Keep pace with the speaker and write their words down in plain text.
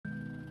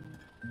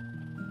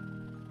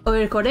Are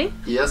we recording?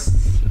 Yes.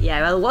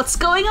 Yeah, well, what's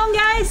going on,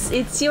 guys?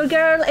 It's your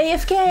girl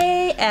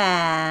AFKeii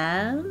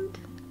and...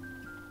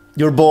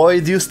 Your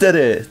boy Deus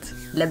Dedit.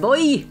 Le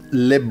boy!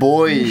 Le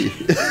boy.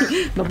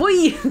 My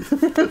boy!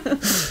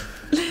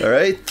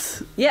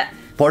 Alright. Yeah.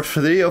 Part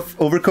 3 of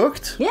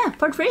Overcooked. Yeah,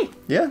 part 3.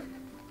 Yeah.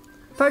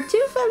 Part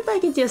 2 felt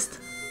like it just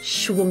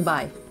swung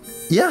by.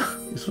 Yeah,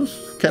 this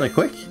was kind of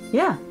quick.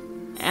 Yeah.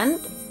 And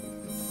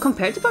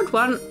compared to part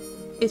 1,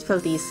 it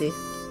felt easy.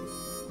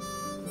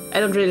 I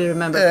don't really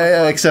remember.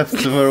 Yeah, except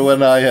for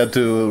when I had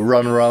to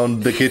run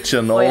around the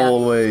kitchen,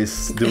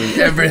 always doing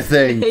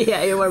everything.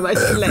 Yeah, you were my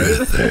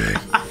slave.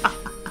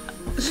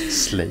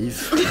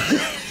 Slave?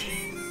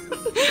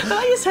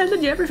 I just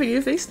handed you everything,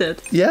 you fixed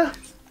it. Yeah.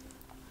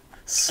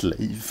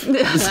 Slave.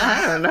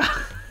 I don't know.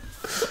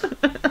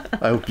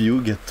 I hope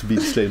you get to be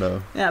the slave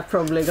now. Yeah,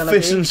 probably gonna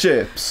Fish be. and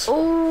chips.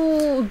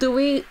 Oh, do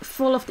we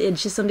fall off the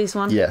edges on this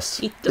one?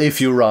 Yes.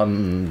 If you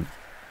run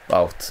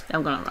out.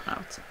 I'm gonna run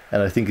out.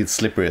 And I think it's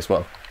slippery as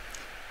well.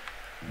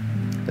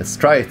 Let's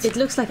try it. It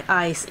looks like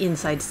ice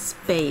inside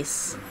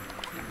space.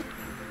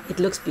 It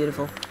looks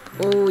beautiful.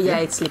 Oh yeah,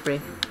 it's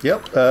slippery.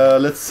 Yep.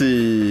 Let's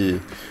see.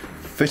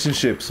 Fish and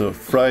chips or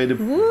fried.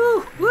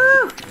 Woo!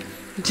 Woo!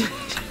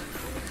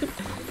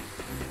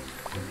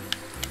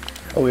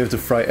 Oh, we have to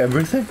fry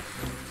everything?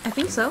 I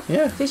think so.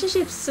 Yeah. Fish and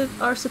chips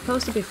are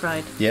supposed to be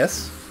fried.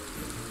 Yes.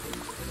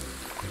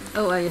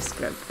 Oh, I just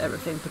grabbed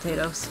everything.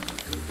 Potatoes.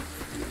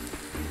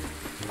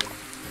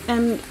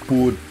 And...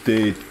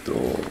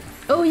 Potato.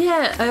 Oh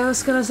yeah, I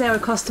was gonna say our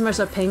customers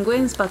are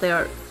penguins, but they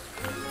are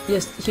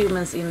just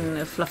humans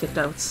in fluffy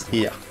clothes.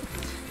 Yeah.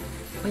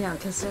 Oh yeah, I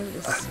can serve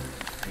this.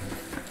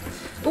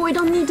 Oh, we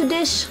don't need to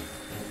dish.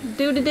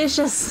 Do the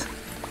dishes.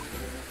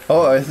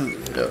 Oh,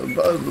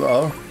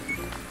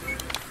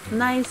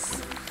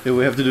 Nice. yeah,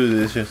 we have to do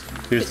the dishes.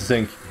 Here's the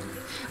sink.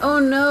 Oh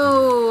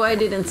no, I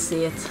didn't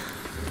see it.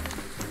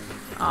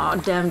 Oh,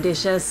 damn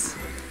dishes.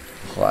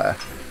 Clap.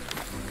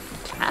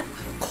 Clap.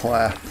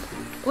 Clap.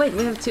 Wait,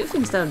 we have 2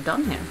 things that are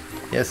done here.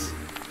 Yes.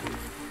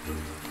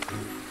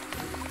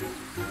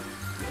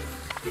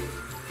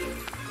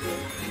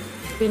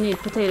 We need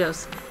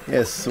potatoes.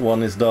 Yes,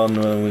 one is done.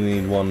 We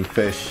need 1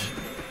 fish.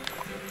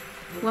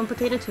 1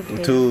 potato, 2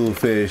 potatoes. 2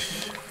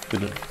 fish.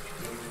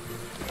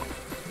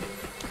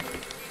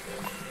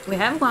 We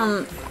have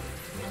one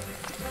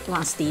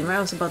steamer, I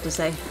was about to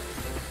say.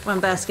 1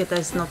 basket that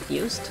is not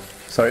used.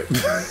 Sorry.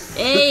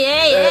 Hey,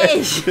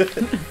 hey, hey!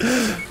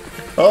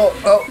 Oh.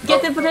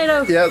 Get the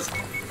potato! Yes,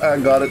 I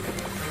got it.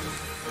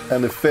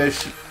 And the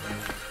fish.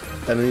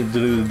 And I need to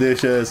do the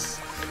dishes.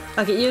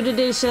 Okay, you do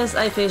dishes,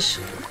 I fish.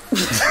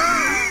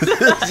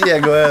 Yeah,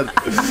 go ahead.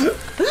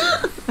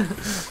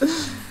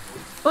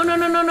 Oh no.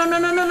 No.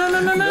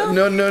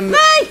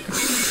 Hey!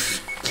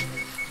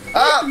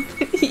 Ah!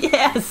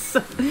 Yes!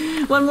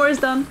 1 more is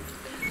done.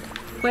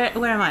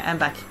 Where am I? I'm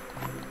back.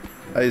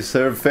 I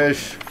serve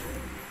fish.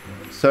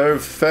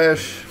 Serve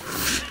fish.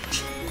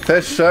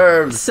 Fish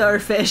served.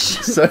 Serve fish.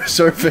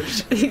 Serve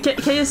fish.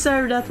 Can you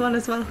serve that one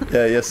as well?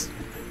 Yeah, yes.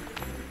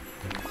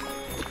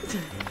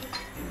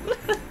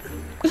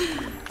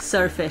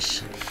 Serve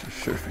fish.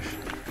 Sure fish.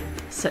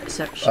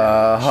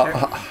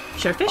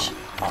 Sure fish?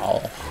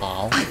 How?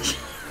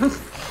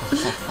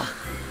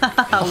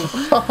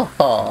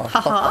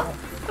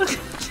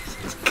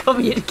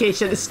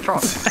 Communication is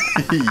strong.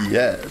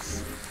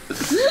 Yes.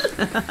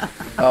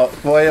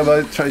 Why am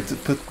I trying to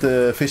put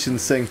the fish in the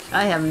sink?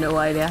 I have no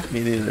idea.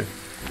 Me neither.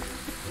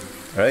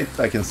 Alright,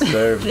 I can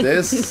serve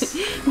this.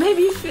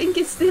 Maybe you think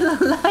it's still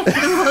alive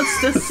and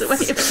wants to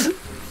swim.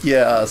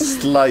 Yeah,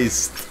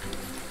 sliced.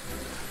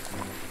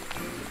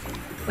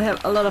 We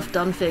have a lot of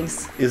done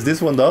things. Is this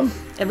one done?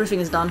 Everything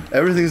is done.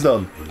 Everything's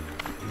done.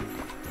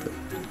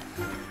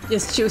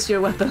 Just choose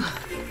your weapon.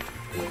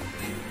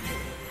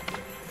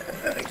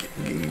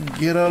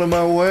 Get out of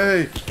my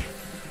way.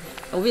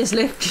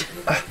 Obviously.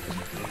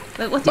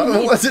 But what do you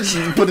need? What's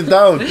it? Put it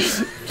down.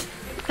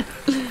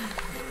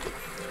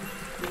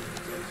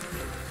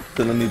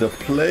 Then I need a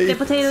plate. The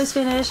potato is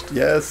finished.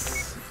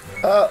 Yes.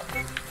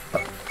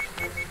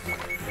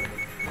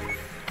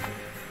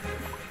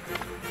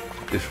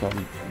 This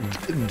one.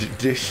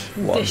 Dish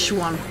one. Dish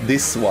one.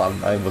 This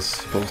one, I was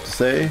supposed to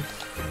say.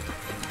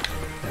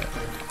 Yeah.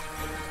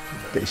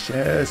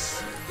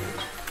 Dishes.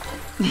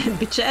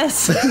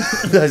 Bitches.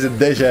 I said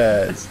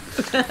dishes.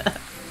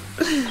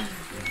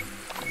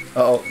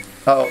 Oh.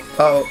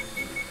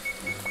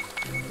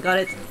 Got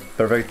it.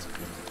 Perfect.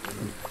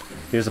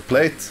 Here's a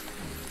plate.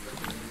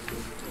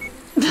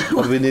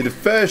 But we need a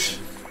fish.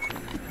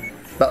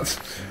 That's...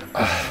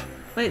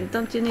 Wait,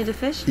 don't you need a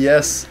fish?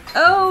 Yes.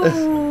 Oh!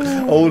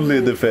 Only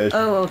the fish.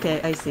 Oh,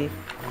 okay, I see.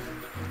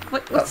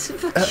 What's the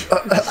fuck?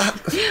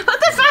 What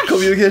the fuck?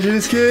 Communication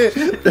is key.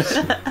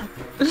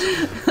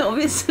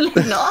 Obviously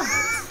not.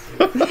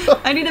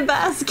 I need a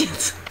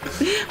basket.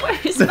 Where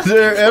is my...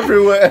 They're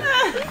everywhere.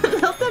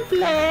 Not a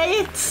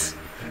plate.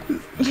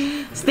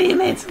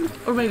 Steam it.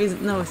 Or maybe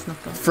no, it's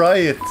not done. Fry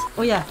it.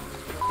 Oh yeah.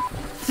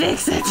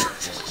 Fix it.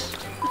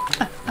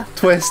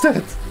 Twist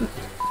it.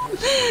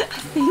 I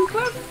think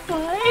we're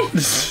fine.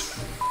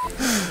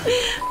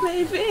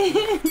 Maybe.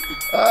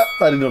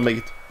 I did not make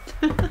it.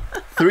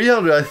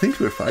 300, I think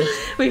we're fine.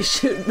 We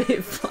should be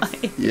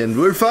fine. And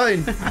we're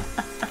fine.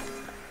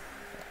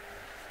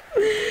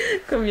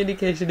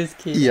 Communication is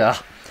key. Yeah.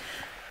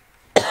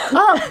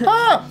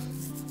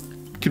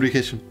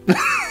 Communication.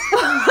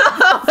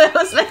 I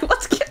was like,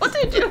 what are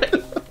you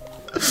doing?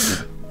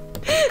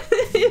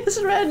 He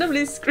was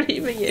randomly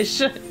screaming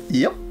ish.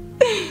 Yep.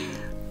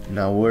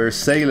 Now we're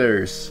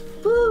sailors.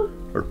 Woo.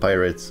 Or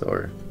pirates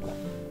or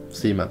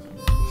seamen.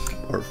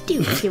 Or Do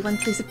you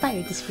want to see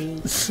pirate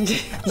screen?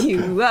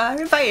 You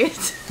are a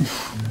pirate.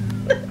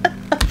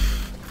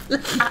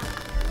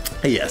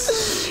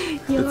 yes.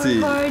 You Let's are see.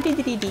 for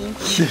diddy.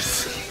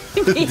 Yes.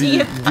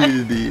 Being a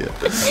pirate.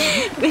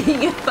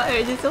 Being a D.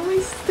 pirate is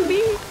always to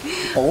be.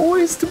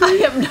 Always to be. I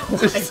have no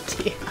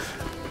idea.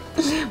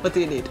 What do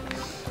you need?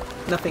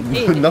 Nothing.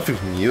 Hey, Nothing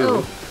from you.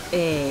 oh,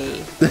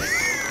 hey.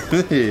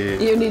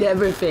 You need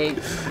everything.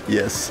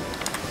 Yes.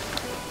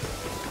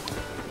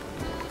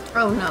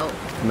 Oh no.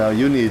 Now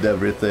you need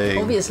everything.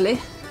 Obviously.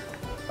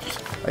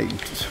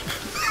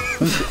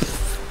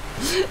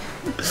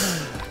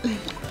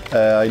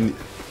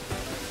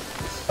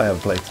 I have a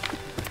plate.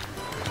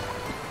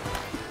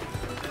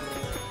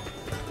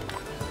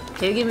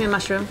 Can you give me a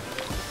mushroom?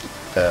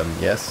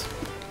 Yes.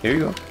 Here you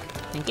go.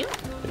 Thank you.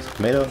 Here's a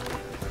tomato.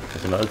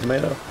 Here's another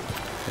tomato.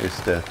 Here's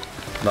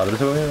another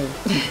tomato.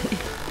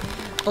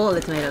 All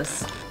the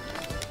tomatoes.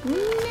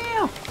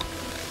 No.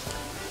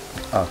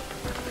 Ah.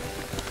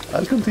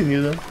 I'll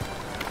continue then.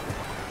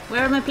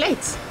 Where are my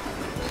plates?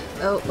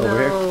 Oh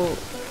Over no.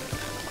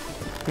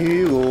 Here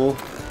you go.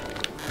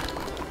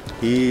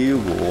 Here you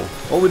go.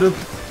 Oh,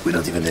 we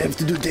don't even have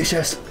to do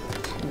dishes.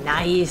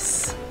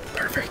 Nice.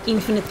 Perfect.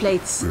 Infinite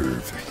plates.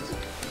 Perfect.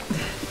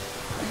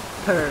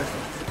 Perfect.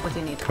 What do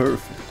you need?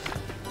 Perfect.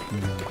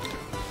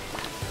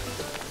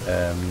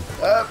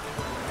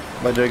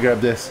 Why did I grab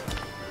this?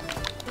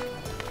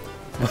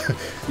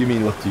 You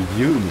mean what do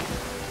you mean?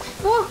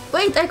 Oh,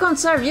 wait, I can't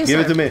serve. You Give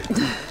serve. it to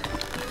me.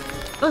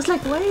 I was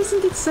like, why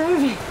isn't it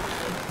serving?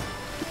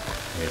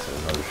 Here's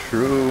another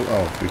shroom.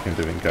 Oh, we can't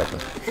even grab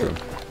that shroom.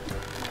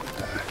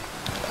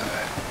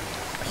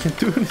 I can't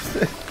do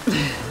anything.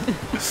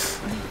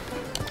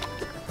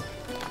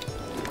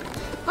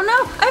 Oh no,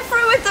 I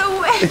threw it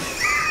away.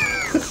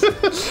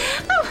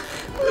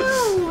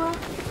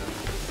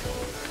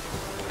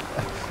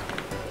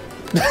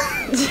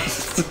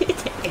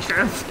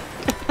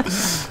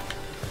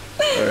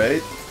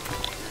 Alright.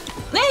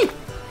 Hey!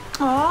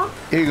 Aw,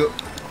 Here you go.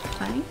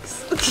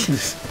 thanks.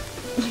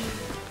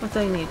 What do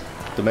I need?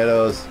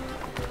 Tomatoes.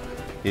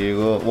 Here you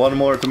go. One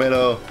more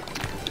tomato.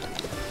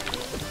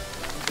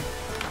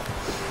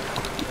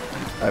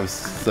 I've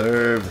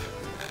served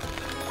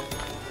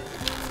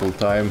full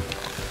time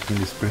in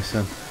this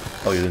prison.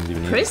 Oh, you didn't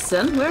even need it.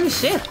 Prison? We're on a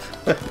ship.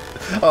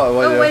 Oh,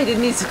 Oh wait, it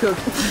needs to cook.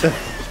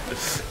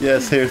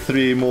 Yes, here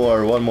 3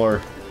 more. One more.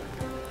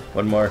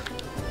 One more.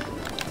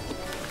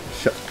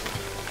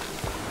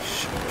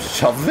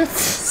 Shove it?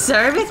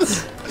 Serve it.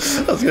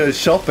 I was gonna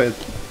shop it.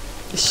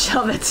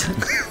 Shove it.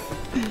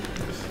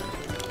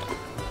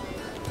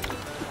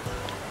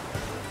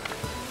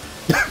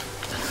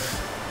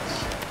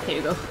 Here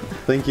you go.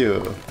 Thank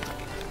you.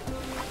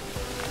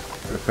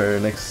 Prepare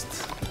next.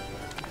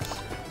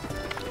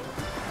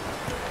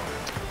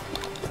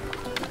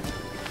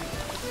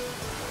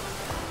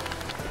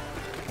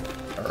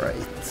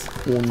 Alright.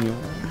 Onion.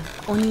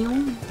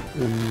 Onion.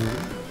 Onion.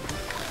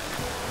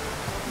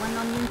 1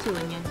 onion, 2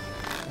 onion.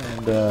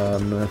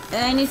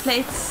 And I need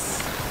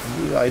plates.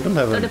 I don't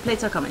have Oh, any. the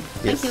plates are coming.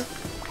 Yes.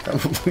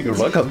 Thank you. You're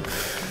welcome.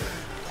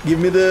 Give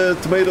me the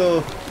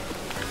tomato.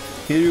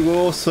 Here you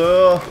go,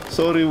 sir.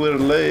 Sorry we're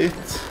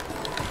late.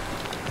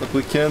 But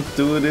we can't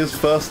do this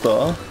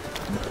faster.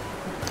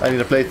 I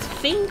need a plate. I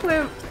think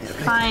we're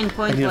fine I need a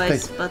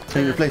point-wise, plate. but...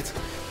 I need a plate.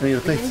 I need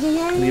a plate.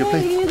 Yeah, I need a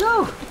plate. here you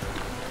go.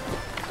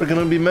 We're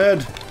gonna be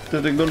mad.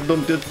 That they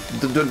don't get.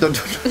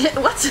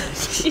 What?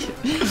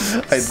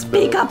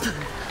 Speak up.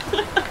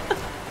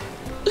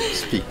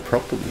 Speak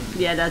properly.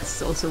 Yeah, that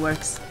also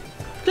works.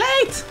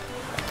 Plate!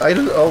 I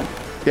don't. Oh,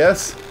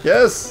 yes,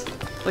 yes.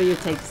 Or you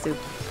take the soup.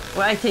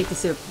 Or I take the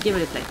soup. Give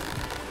it a plate.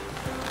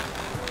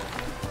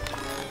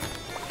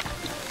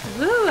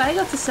 Woo, I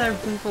got to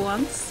serve them for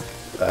once.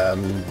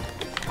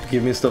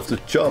 Give me stuff to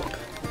chop.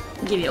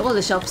 Give you all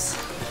the shops.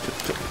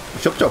 Chop,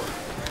 chop, chop.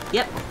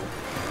 Yep.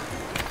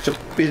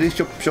 Choppity,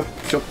 chop, chop,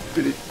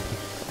 choppity.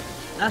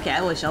 Okay,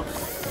 I will shop.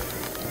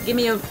 Give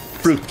me your...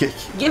 Fruitcake.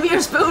 Give me your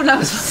spoon, I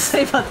was supposed to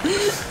say, but...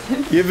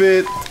 Give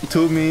it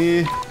to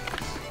me.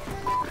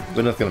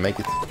 We're not gonna make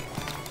it.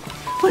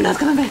 We're not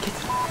gonna make it.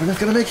 We're not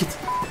gonna make it.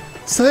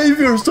 Save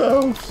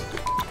yourselves.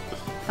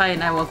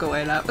 Fine, I walk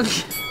away now.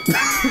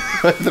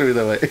 I threw it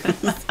away.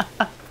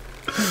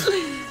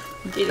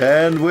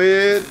 And we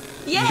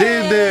Yay!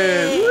 did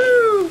it.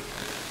 Woo!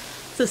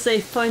 The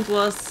save point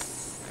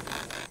was...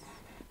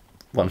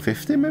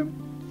 150 maybe?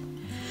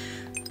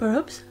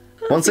 Perhaps?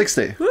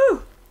 160.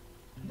 Woo!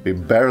 We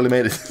barely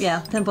made it.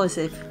 Yeah, 10 points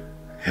safe.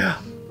 Yeah.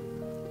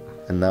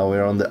 And now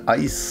we're on the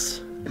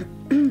ice.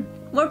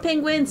 More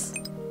penguins!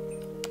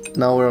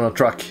 Now we're on a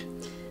truck.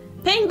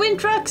 Penguin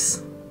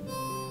trucks!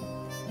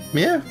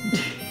 Yeah.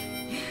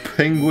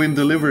 Penguin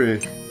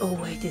delivery. Oh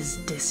wait,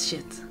 is this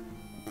shit?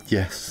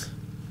 Yes.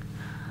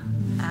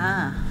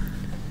 Ah.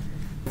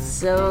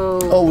 So...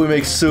 Oh, we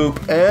make soup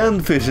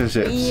and fish and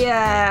chips.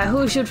 Yeah,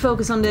 who should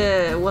focus on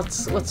the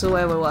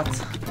whatsoever what?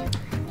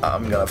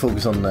 I'm gonna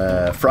focus on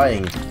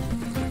frying.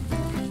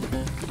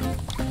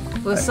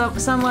 Well,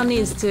 someone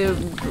needs to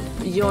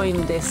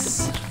join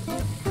this.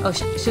 Oh,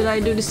 should I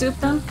do the soup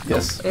then?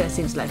 Yes. Yeah,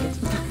 seems like it.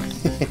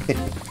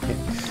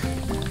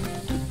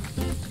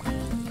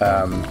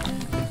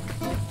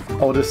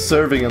 Oh, the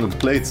serving and the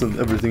plates and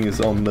everything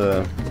is on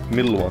the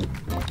middle one.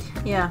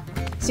 Yeah.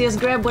 So just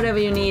grab whatever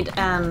you need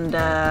and...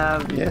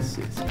 Yes.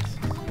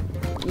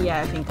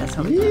 Yeah, I think that's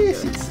how we do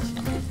Yes. it.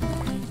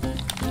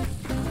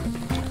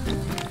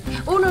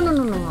 Oh, no,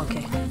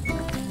 okay.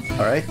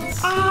 Alright.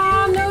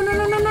 Ah, no,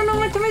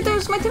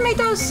 my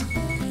tomatoes!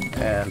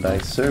 And I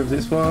serve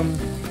this one.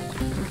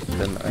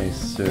 Then I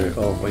serve...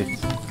 Oh, wait.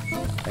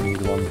 I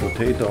need one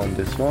potato on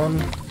this one.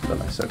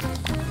 Then I serve it.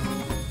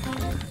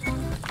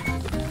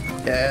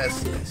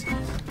 Yes.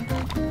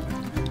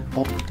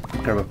 Oh,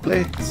 grab a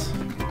plate.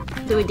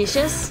 Do we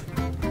dishes?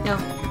 No.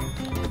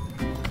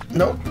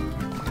 No.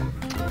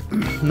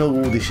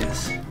 No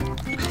dishes.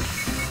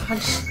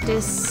 Fudge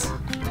this.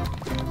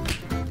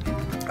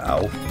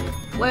 Ow.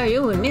 Where are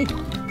you with me?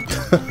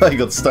 I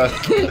got stuck.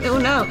 Oh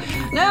no!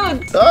 No!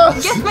 Ah!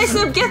 Get my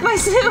soup! Get my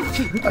soup!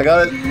 I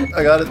got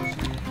it.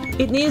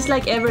 It needs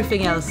like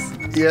everything else.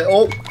 Yeah,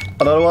 oh,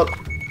 another one.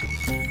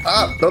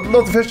 Ah,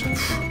 not the fish.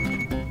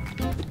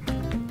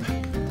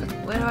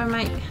 Where are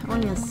my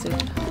onion soup?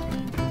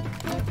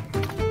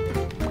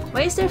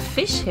 Why is there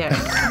fish here?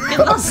 Get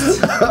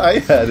lost! I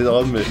had it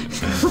on me.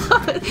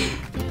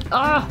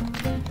 Ah!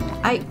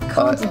 I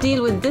can't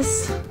deal with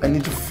this. I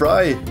need to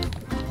fry.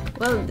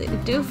 Well,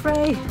 do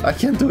fry. I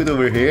can't do it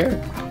over here.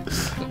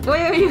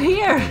 Why are you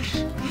here?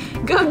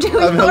 Go to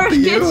I'm your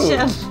helping you.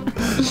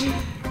 kitchen.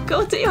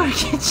 Go to your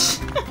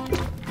kitchen.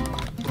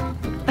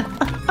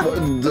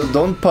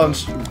 Don't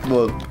punch,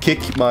 well,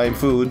 kick my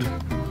food.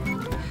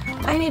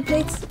 I need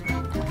plates.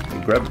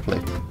 Grab a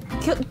plate.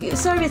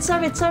 Serve it.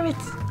 I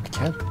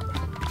can't.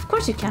 Of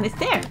course you can. It's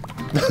there.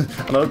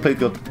 Another plate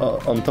got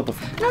on top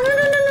of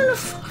No.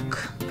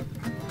 Fuck.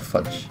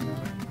 fudge.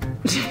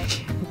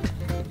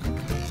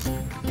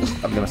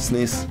 I'm gonna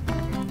sneeze.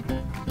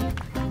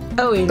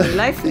 Oh, in real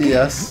life?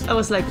 Yes. I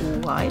was like,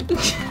 why?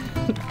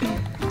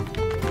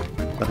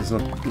 But it's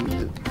not...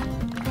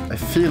 I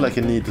feel like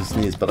I need to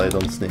sneeze, but I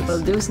don't sneeze. Well,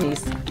 do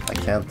sneeze. I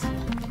can't.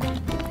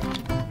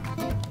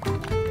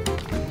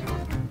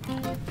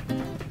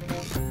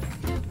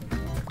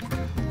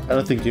 I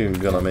don't think you're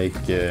gonna make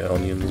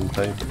onion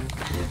pie.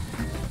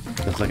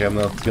 It's like I'm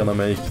not gonna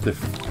make the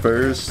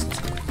first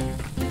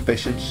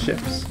fish and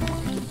chips.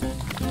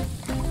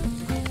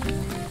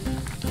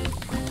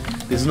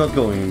 This is not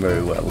going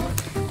very well.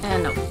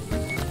 No. I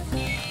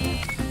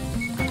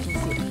can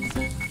see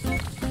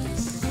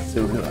it.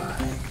 So do I.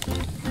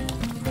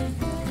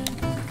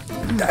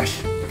 Dash.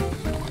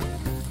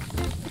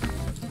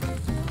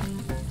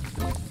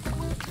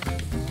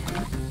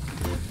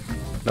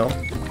 No,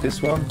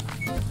 this one.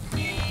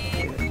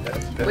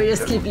 We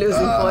just keep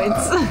losing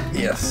points.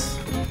 Yes.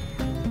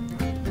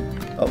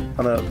 Oh,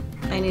 another.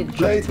 I need a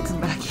Plate. plate to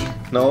come back.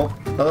 No.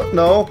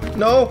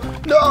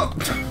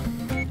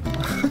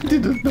 I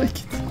didn't make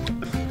it.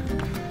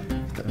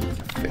 Don't make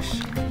a fish.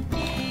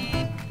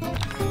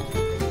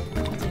 I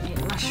need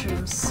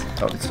mushrooms.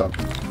 Oh, it's done.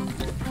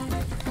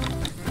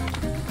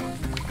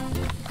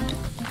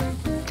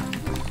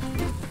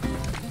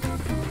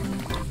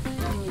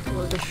 I need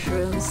all the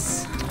shrooms.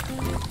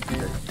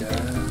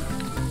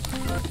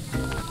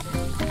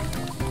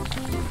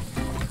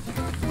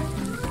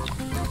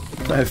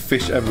 I have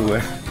fish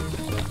everywhere.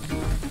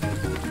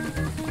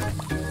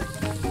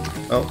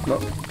 Oh, no.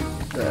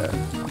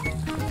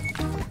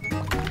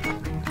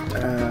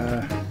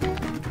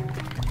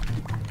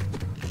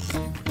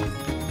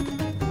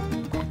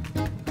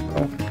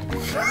 Oh.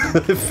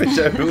 Fish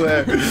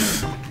everywhere.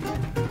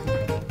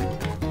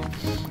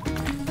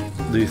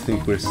 Do you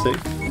think we're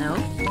safe? No?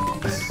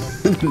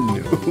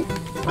 No.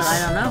 Well, I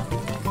don't know.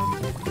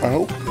 I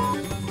hope.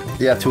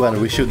 Yeah,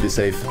 200, we should be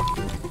safe. Well,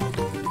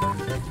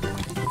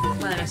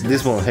 I guess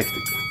This it's- one was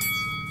hectic.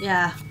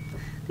 Yeah.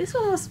 This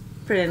one was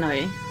pretty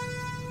annoying.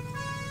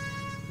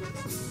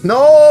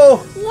 No!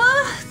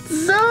 What?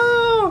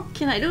 No!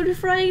 Can I do the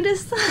frying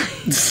this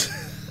time?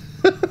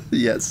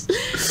 Yes.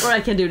 Or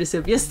I can do the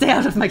soup. Just stay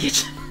out of my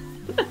kitchen.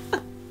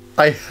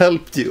 I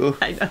helped you.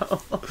 I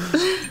know.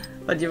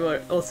 But you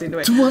were also in the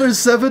way.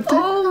 270?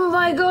 Oh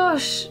my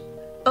gosh!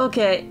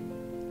 Okay.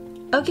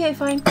 Okay,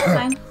 fine.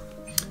 Fine.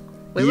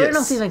 We were Yes.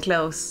 not even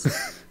close.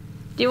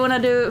 Do you wanna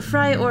do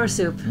fry or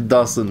soup?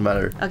 Doesn't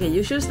matter. Okay,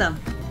 you choose them.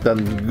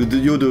 Then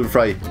you do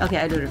fry. Okay,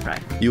 I do the fry.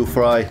 You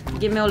fry.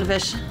 Give me all the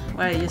fish.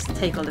 Or I just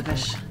take all the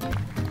fish.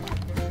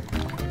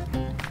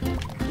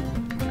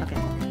 Okay.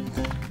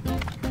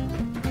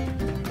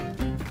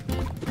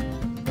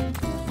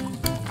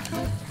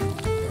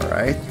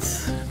 Right.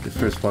 The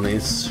first one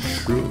is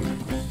shroom.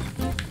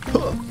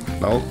 Huh.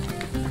 No.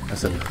 I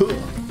said huh.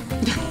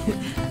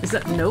 Is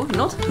that no,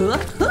 not huh?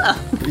 Huh.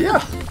 Yeah.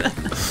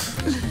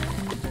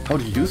 How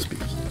do you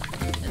speak?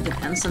 It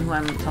depends on who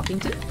I'm talking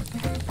to.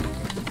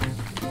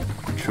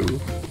 True.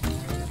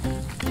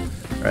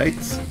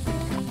 Right.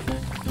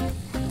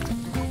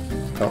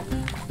 Oh,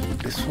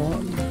 this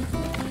one.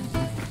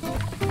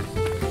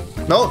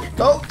 No,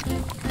 no.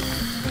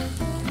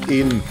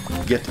 In,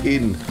 get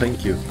in.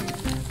 Thank you.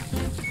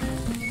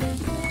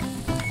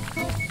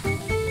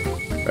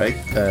 Right.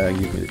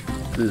 Give me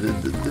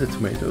the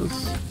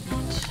tomatoes.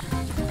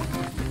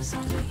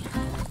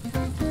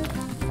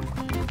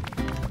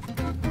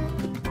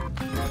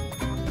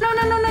 No.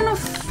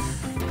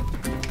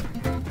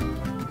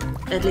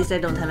 At least I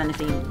don't have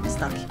anything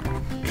stuck.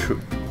 True.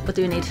 What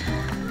do you need?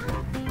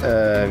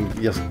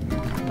 Just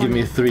give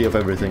me 3 of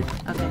everything.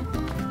 Okay.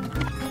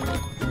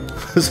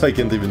 So I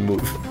can't even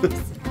move.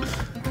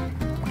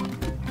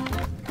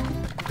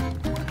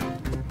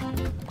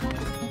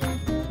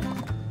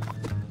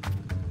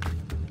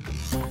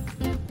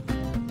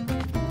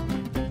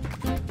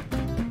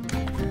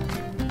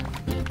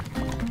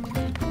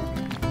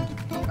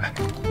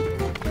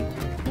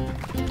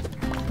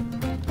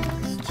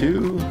 It's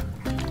 2.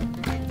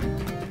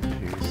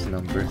 Here's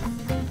number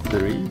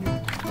 3.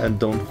 And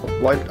don't.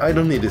 Why? I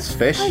don't need this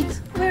fish.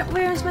 Wait,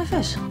 where is my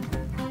fish?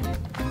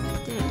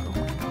 There you go.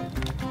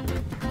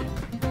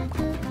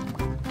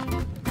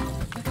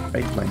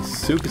 Right, my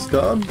soup is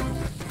done.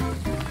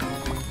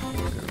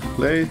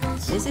 Plate.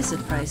 This is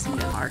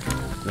surprisingly hard.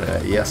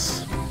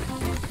 Yes.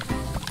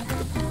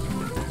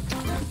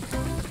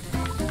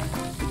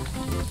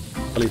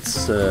 Well,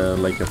 it's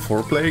like a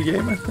 4-player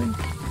game, I think.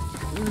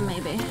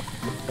 Maybe.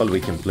 Well, we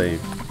can play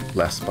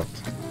last, but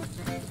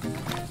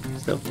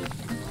still.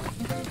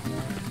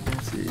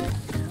 Let's see.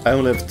 I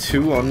only have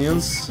 2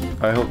 onions.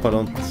 I hope I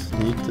don't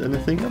need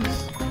anything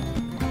else.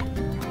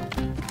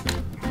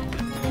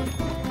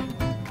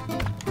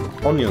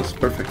 Onions,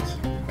 perfect.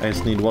 I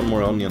just need 1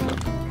 more onion then.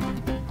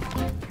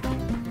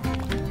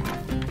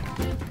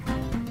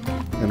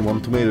 And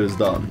 1 tomato is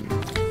done.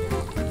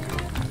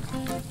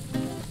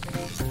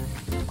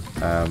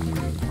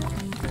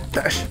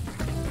 Dash!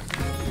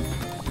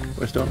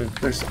 Where's the onion?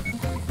 There's the onion.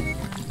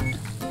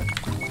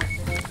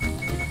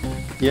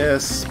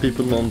 Yes,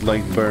 people don't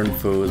like burnt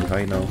food,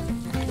 I know.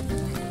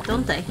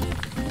 Don't they?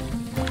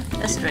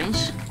 That's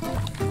strange.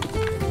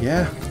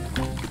 Yeah,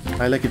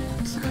 I like it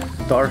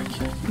dark.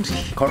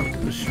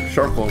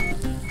 Charcoal.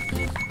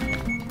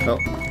 No,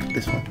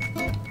 this one.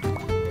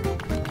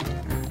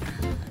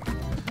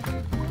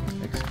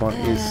 Next one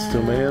is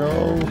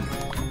tomato.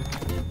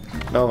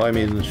 No, I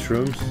mean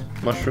shrooms.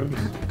 Mushrooms.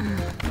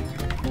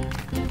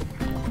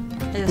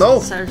 I just No!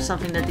 served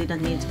something that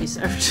didn't need to be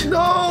served.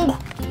 No!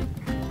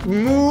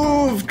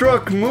 Move,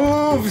 truck,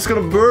 move! It's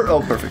gonna burn.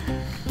 Oh, perfect.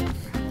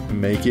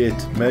 Make it,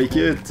 make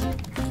it.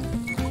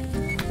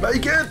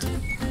 Make it!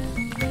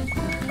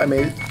 I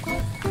made it.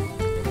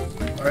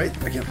 Alright,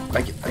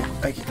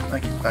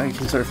 I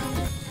can serve.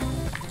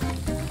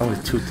 Only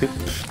 2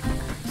 tips.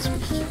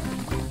 Sweet.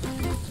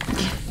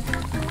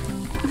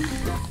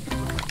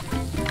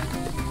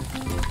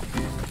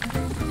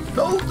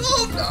 No!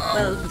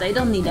 Well, they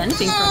don't need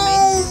anything from me.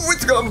 Oh,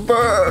 it's gonna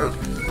burn!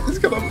 It's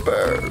gonna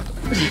burn.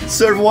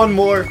 Serve 1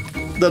 more,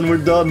 then we're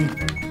done.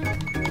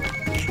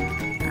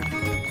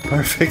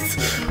 Perfect.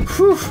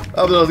 Whew.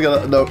 I'm not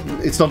gonna. No,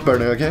 it's not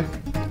burning, okay?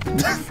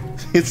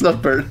 It's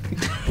not burning.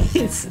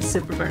 It's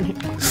super burning.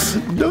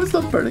 No, it's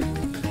not burning.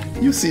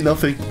 You see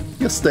nothing.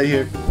 Just stay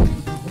here.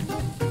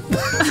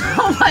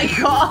 Oh my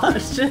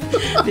gosh!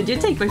 Did you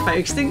take my fire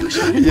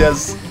extinguisher?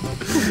 Yes.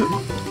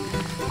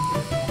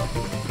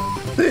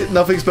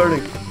 Nothing's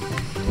burning.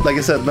 Like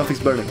I said, nothing's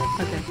burning.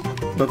 Okay.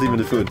 Not even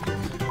the food.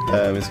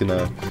 I'm just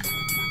gonna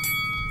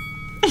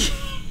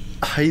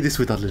hide this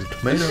with a little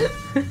tomato.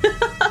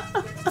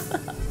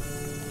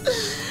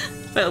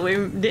 Well, we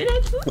did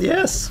it.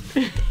 Yes.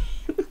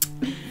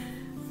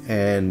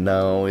 And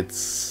now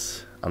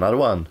it's another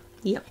one.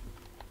 Yep.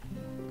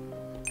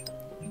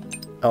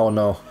 Oh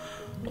no.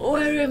 Oh,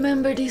 I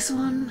remember this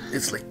one.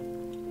 It's like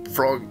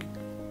frog.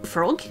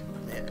 Frog?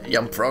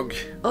 Jump frog.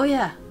 Oh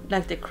yeah,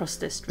 like they cross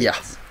the street. Yeah,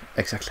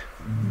 exactly.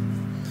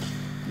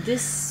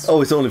 This.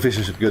 Oh, it's only fish.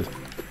 Good.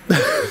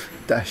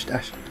 Dash,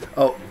 dash.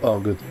 Oh,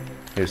 good.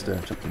 Here's the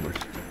chopping board.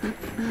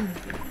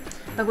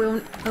 But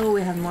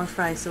we have more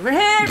fries over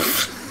here.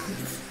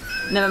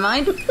 Never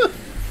mind.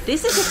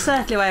 This is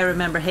exactly why I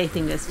remember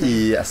hating this thing.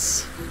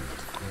 Yes.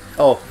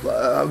 Oh,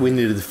 we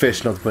needed the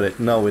fish, not put it.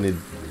 Now we need.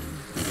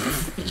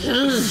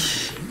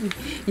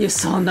 You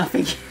saw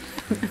nothing.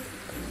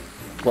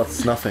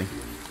 What's nothing?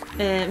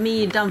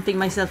 Me dumping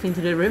myself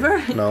into the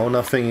river. No,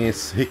 nothing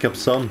is Hiccup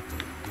Sun.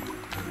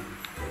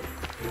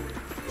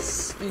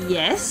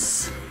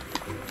 Yes.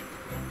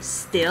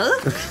 Still.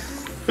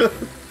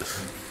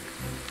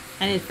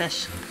 I need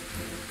fish.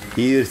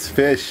 Here's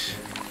fish.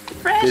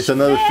 Fresh There's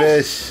another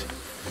fish.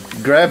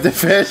 Grab the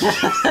fish.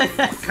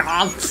 I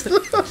can't.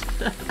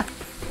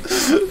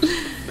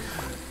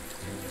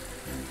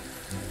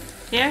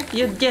 Here,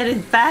 you get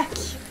it back.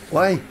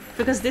 Why?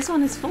 Because this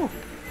one is full.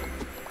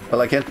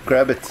 Well, I can't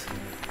grab it.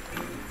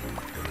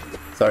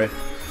 Sorry.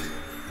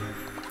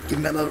 Give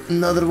me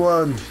another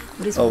one.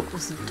 This one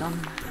was done.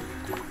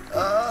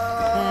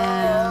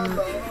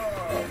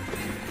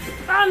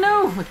 Oh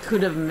no! I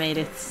could have made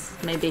it.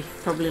 Maybe.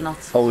 Probably not.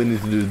 Oh, we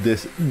need to do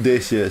this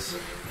dishes.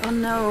 Oh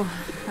no.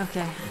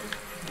 Okay.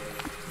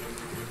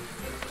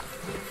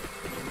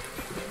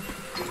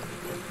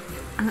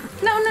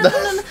 No.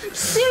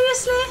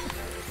 Seriously?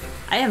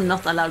 I am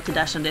not allowed to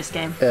dash on this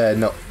game.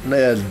 No,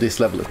 this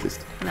level at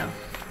least. No.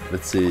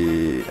 Let's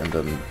see, and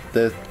then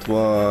that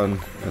one,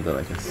 and then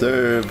I can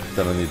serve,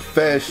 then I need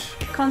fish.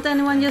 Can't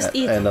anyone just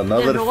eat and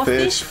another the raw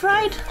fish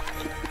fried?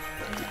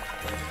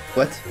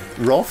 What?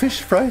 Raw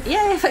fish fried?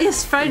 Yeah, if I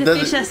just fry the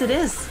fish as it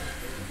is.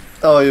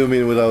 Oh, you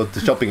mean without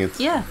chopping it?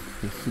 Yeah.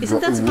 Isn't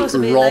that supposed to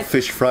be raw like...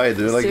 fish fried?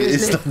 Like,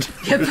 it's not...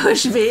 You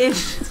push me in.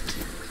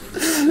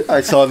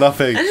 I saw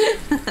nothing.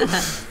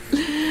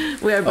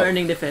 We are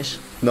burning the fish.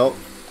 No.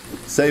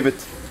 Save it.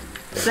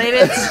 Save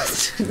it.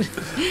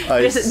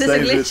 There's a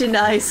glitch in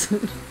the ice.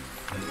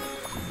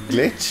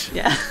 Glitch?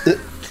 Yeah.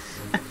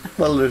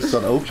 Well, there's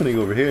an opening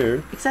over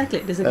here. Exactly,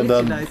 there's a glitch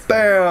in the ice.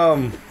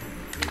 BAM!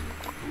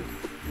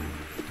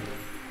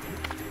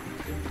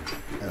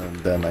 And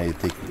then I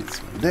take this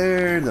one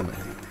there, then I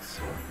take this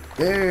one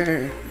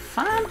there.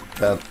 Fun.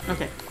 Then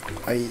okay.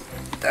 I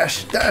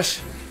dash.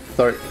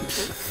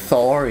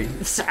 Sorry.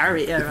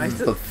 Sorry, yeah, right.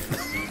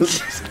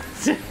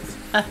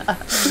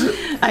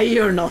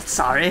 You're not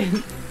sorry.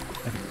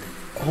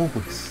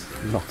 Always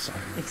not sorry.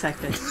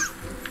 Exactly.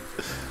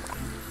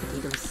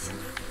 Potatoes.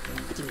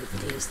 Give me the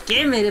potatoes.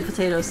 Give me the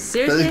potatoes.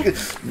 Seriously?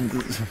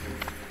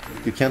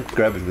 You can't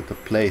grab it with the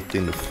plate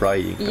in the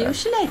frying pan.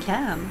 Usually I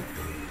can.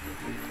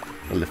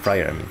 Well, the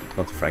fryer, I mean,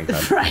 not the frying pan.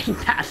 The frying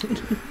pan.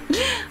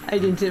 I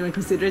didn't even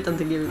consider it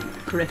until you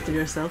corrected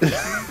yourself.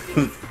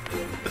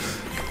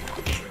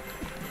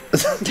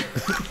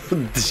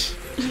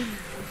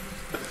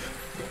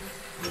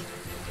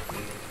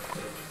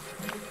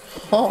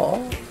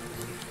 Oh.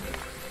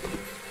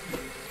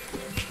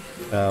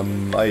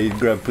 I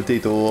grabbed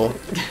potato.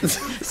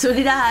 So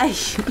did I.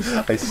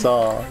 I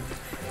saw.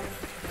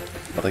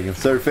 But I can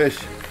serve fish.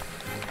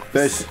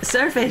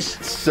 Surfish.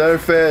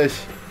 Serve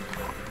fish.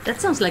 That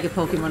sounds like a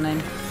Pokemon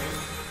name.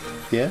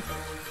 Yeah.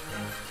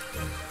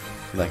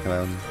 Like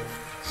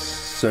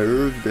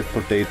serve the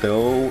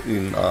potato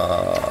in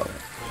a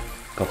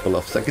couple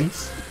of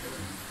seconds.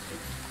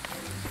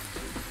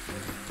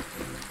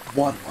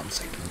 1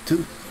 second,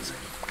 2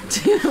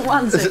 seconds.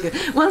 1 second.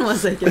 1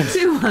 second.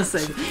 2 1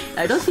 second.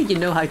 I don't think you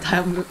know how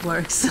time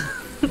works.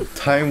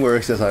 Time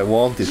works as I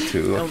want it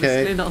to,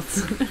 okay? Obviously not.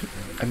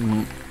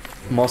 I'm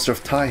master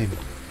of time.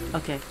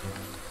 Okay.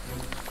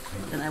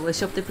 Then I will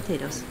chop the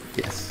potatoes.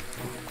 Yes.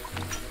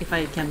 If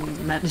I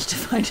can manage to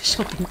find a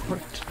shopping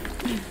port.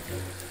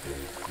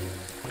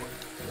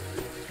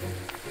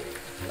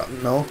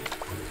 No.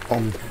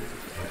 I'm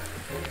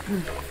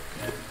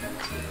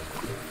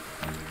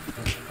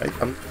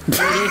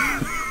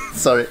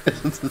sorry.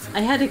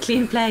 I had a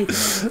clean plate.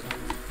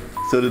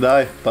 So did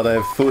I, but I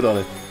have food on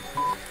it.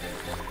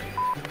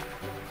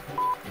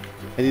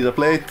 I need a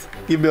plate.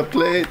 Give me a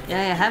plate. Yeah,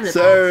 I have the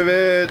Serve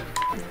it.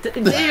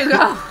 There you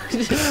go.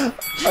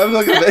 I'm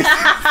not gonna make it.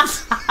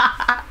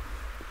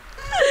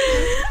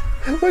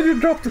 Why'd you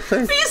drop the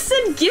plate? You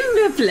said give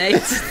me a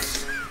plate.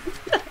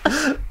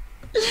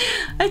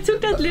 I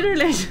took that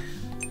literally.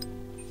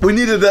 We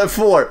needed that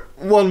for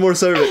one more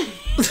serving.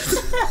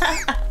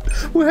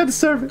 We had to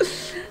serve it.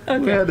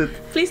 Okay. We had it.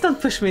 Please don't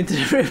push me into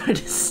the river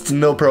this time.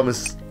 No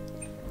promise.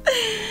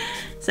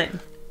 Same.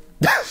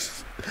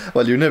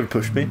 Well, you never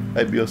pushed me.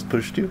 I just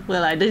pushed you.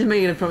 Well, I didn't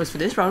make a promise for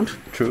this round.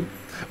 True.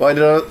 Why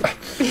did I...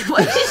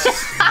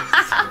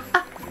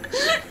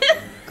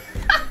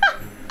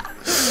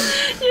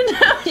 You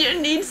know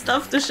you need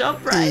stuff to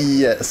shop, right?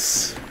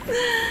 Yes.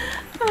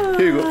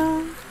 Here you go.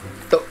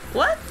 Oh.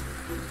 What?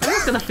 I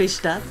was gonna fish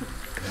that.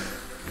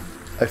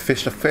 I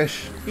fished a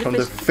fish You from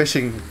the fished-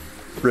 fishing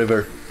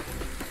river.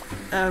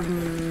 I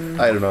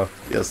don't know.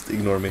 Just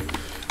ignore me.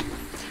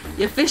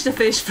 You fished a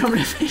fish from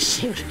the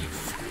fishing.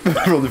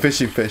 From the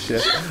fishing fish, yeah.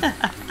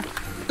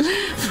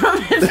 From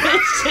the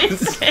fishing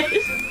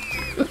fish.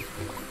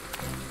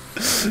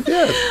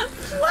 Yes.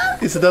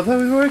 What? Is that how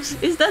it works?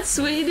 Is that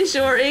Swedish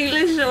or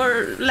English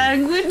or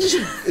language?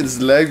 It's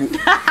language.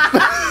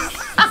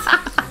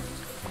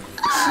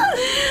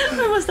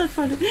 Why was that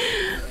funny?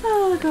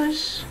 Oh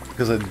gosh.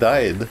 Because I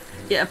died.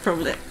 Yeah,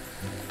 probably.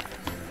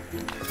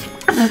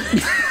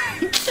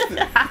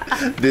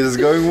 This is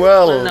going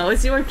well. Well, now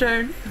it's your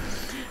turn.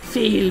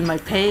 Feel my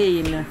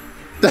pain.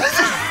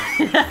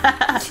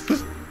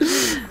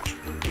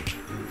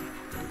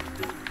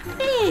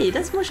 Hey,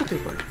 that's more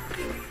shopping board.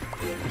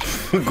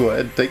 Go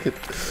ahead, take it.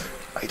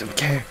 I don't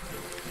care.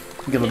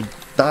 I'm gonna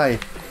die.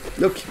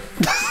 Look.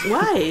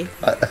 Why?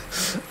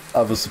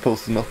 I was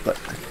supposed to not die.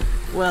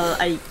 Well,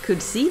 I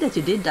could see that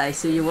you did die,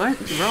 so you weren't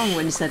wrong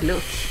when you said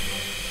look.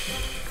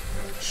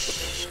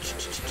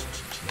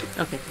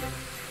 Okay,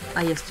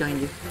 I just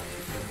joined you.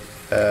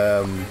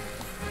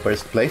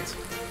 Where's the plate?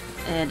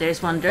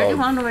 There's one dirty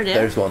one over there.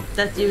 There's one.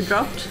 That you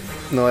dropped.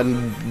 No, I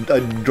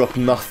dropped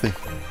nothing.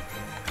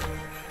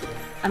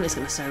 I'm just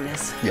gonna serve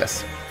this.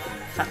 Yes.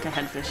 Fuck, I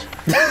had fish.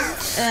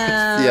 Yes.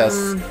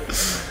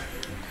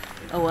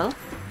 Oh well.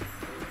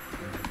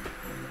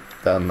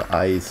 Then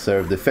I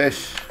serve the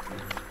fish.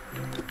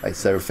 I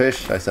serve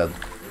fish, I said.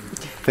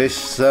 Fish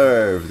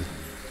served.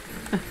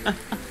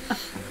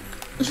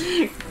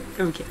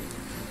 Okay.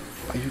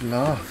 Why you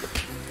laugh?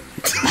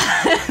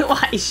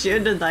 Why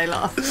shouldn't I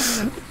laugh?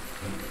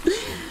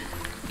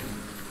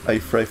 I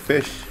fry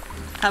fish.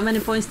 How many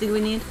points did we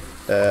need?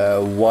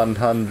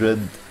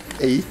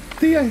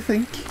 180, I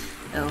think.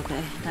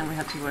 Okay, then we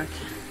have to work.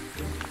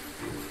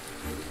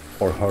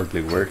 Or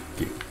hardly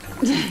working.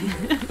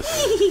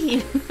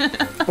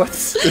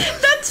 What's...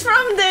 That's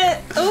from the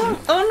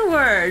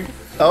onward.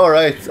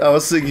 Alright, I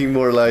was thinking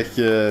more like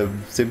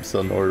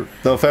Simpson or...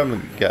 No,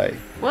 Family Guy.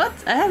 What?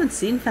 I haven't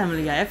seen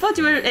Family Guy. I thought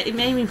you were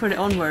aiming for the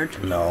onward.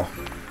 No.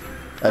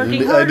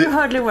 Working hard or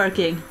hardly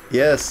working?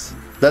 Yes,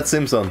 that's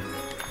Simpson.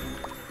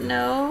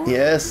 No.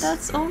 Yes.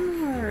 That's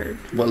onward.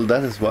 Well,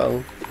 that as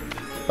well.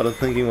 But I'm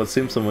thinking what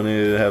Simpson when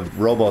you have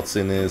robots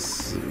in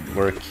his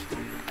work.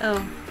 Oh.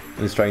 And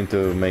he's trying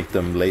to make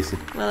them lazy.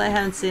 Well, I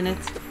haven't seen it.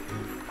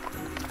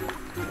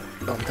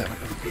 Don't tell me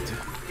to.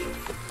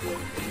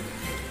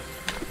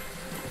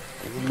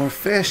 More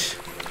fish.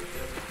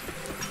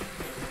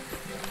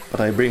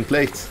 But I bring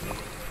plates.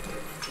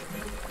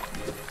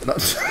 No,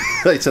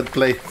 I said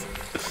plate.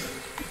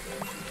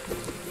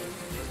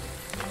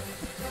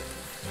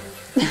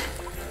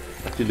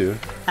 What you do?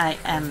 I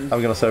am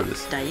I'm gonna serve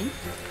this. dying.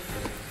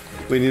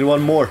 We need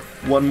one more.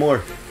 One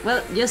more.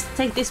 Well, just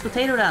take this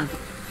potato then.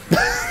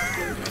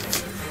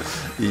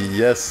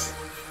 Yes.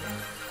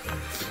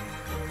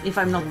 If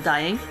I'm not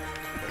dying.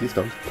 Please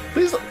don't.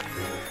 Please don't.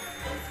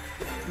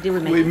 Did we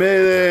make We it?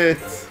 made it.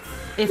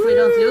 If we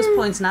don't lose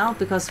points now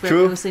because we're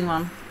True. losing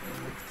one.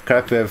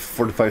 Crap, we have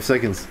 45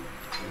 seconds.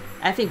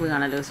 I think we're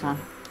gonna lose one.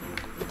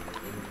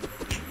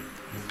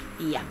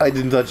 Yeah. I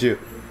didn't touch you.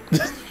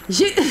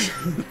 You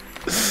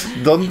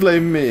Don't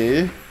blame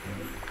me.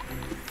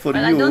 For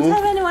well, you. I don't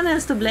have anyone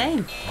else to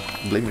blame.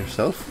 Blame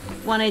yourself.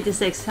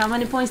 186. How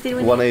many points did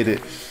we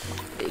 180.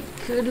 It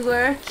could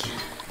work.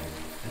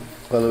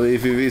 Well,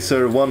 if we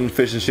serve one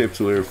fish and chips,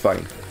 we're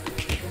fine.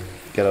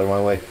 Get out of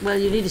my way. Well,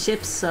 you need the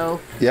chips, so...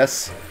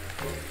 Yes.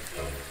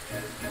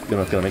 You're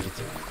not gonna make it.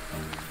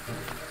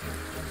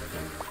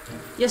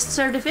 Just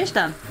serve the fish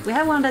then. We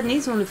have one that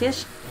needs only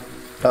fish.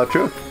 Oh,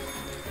 true.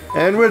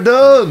 And we're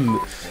done!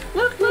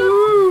 Whoop,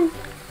 whoop.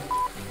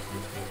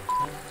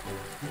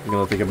 I'm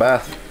gonna take a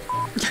bath.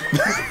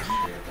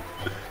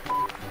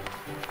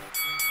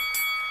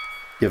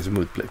 You have to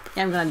move plate.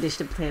 Yeah, I'm gonna dish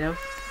the potato.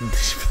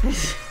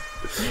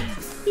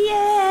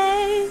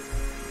 Yay!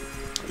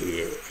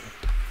 Yeah.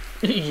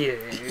 Yeah.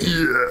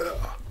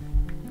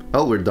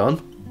 Oh, we're done.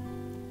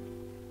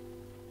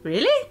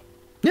 Really?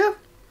 Yeah.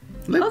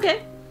 Look.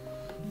 Okay.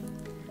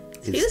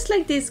 Feels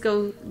like this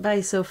go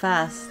by so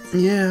fast.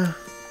 Yeah.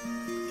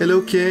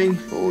 Hello, King.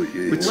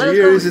 Which Welcome,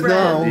 year is it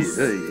friends.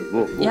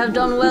 now? You have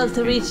done well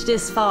to reach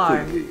this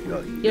far.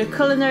 Your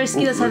culinary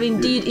skills have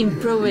indeed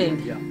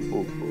improving.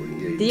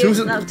 The year is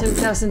now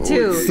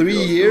 2002. 3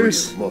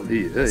 years?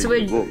 So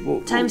we're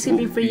time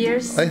skipping 3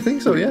 years? I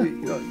think so, yeah.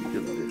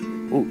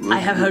 I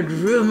have heard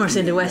rumors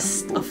in the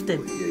west of the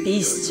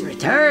beast's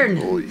return.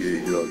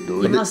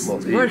 You must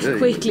work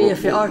quickly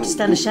if you are to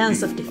stand a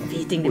chance of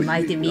defeating the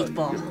mighty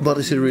meatball. But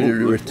is it really a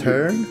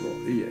return?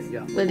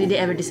 Well, did he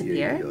ever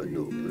disappear?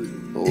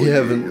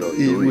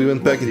 We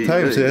went back in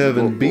time, so you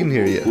haven't been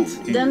here yet.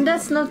 Then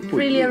that's not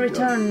really a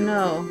return,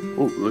 no.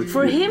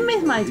 For him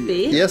it might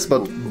be. Yes,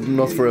 but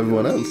not for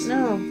everyone else.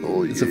 No.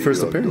 It's a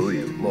first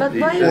appearance. But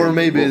why? Or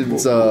maybe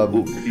it's a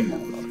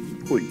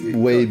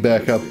way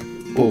back up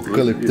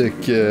apocalyptic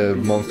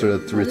monster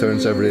that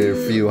returns every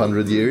few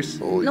hundred years.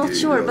 Not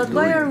sure, but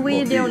why are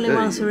we the only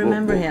ones who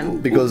remember him?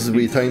 Because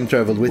we time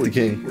traveled with the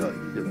king.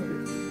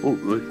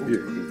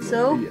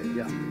 So?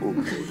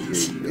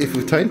 If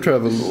we time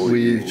travel,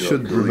 we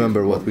should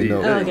remember what we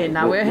know. Okay,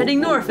 now we're heading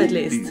north at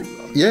least.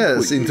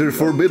 Yes, into the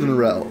forbidden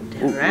realm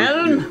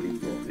Realm?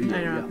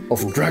 I don't know.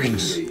 of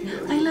dragons.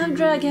 I love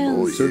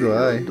dragons. So do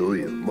I.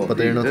 But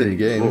they're not in the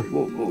game.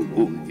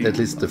 At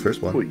least the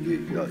first one.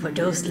 For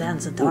those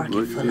lands are dark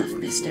and full of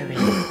mystery.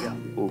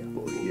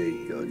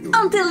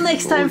 Until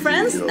next time,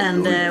 friends.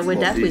 And with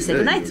that, we say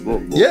goodnight.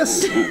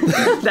 Yes!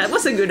 That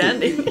was a good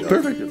ending.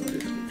 Perfect.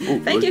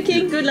 Thank you,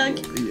 King. Good luck.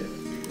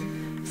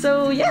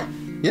 So, yeah.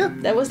 Yeah.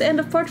 That was the end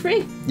of part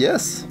 3.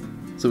 Yes.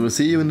 So we'll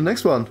see you in the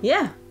next one.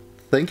 Yeah.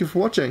 Thank you for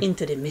watching.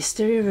 Into the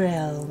mystery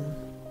realm.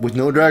 With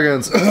no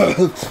dragons.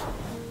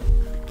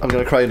 I'm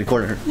gonna cry in the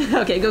corner.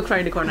 Okay, go cry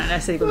in the corner and I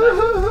say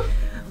goodbye.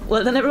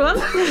 Well then, everyone,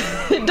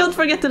 don't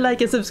forget to like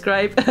and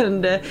subscribe,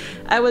 and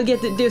I will get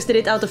Deus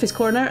Dedit out of his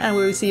corner, and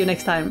we will see you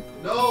next time.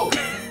 No!